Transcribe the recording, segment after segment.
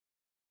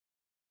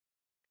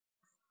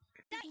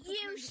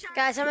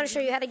Guys, I'm going to show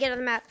you how to get on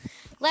the map.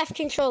 Left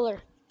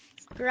controller.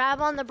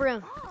 Grab on the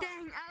broom.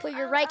 Put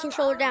your right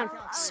controller down.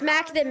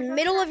 Smack the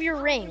middle of your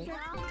ring.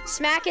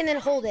 Smack and then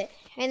hold it.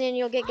 And then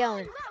you'll get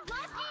going.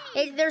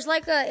 There's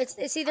like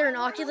it's either an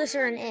Oculus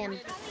or an M.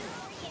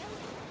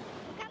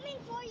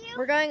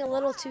 We're going a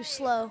little too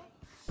slow.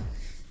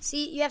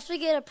 See, you have to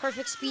get a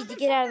perfect speed to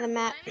get out of the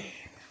map.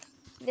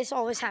 This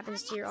always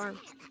happens to your arm.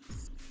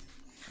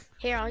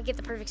 Here, I'll get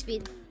the perfect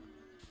speed.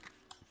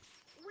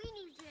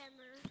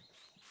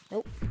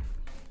 Nope.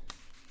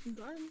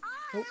 Nope.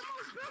 Can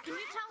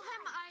you tell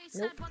him I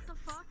said what the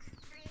fuck?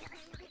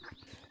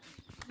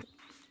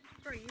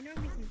 Bro, you know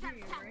we can hear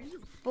you, right?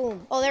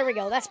 Boom. Oh, there we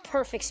go. That's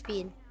perfect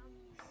speed.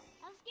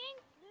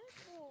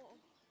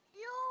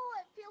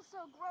 It feels so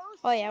gross.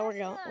 Oh yeah,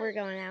 we're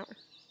going out.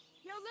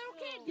 Yo, little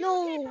kid.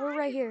 No, we're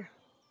right here.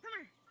 Come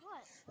here.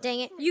 What?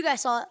 Dang it. You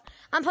guys saw it.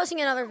 I'm posting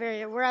another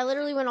video where I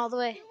literally went all the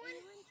way.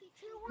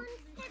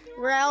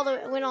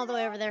 Went all the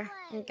way over there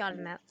and got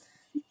him out.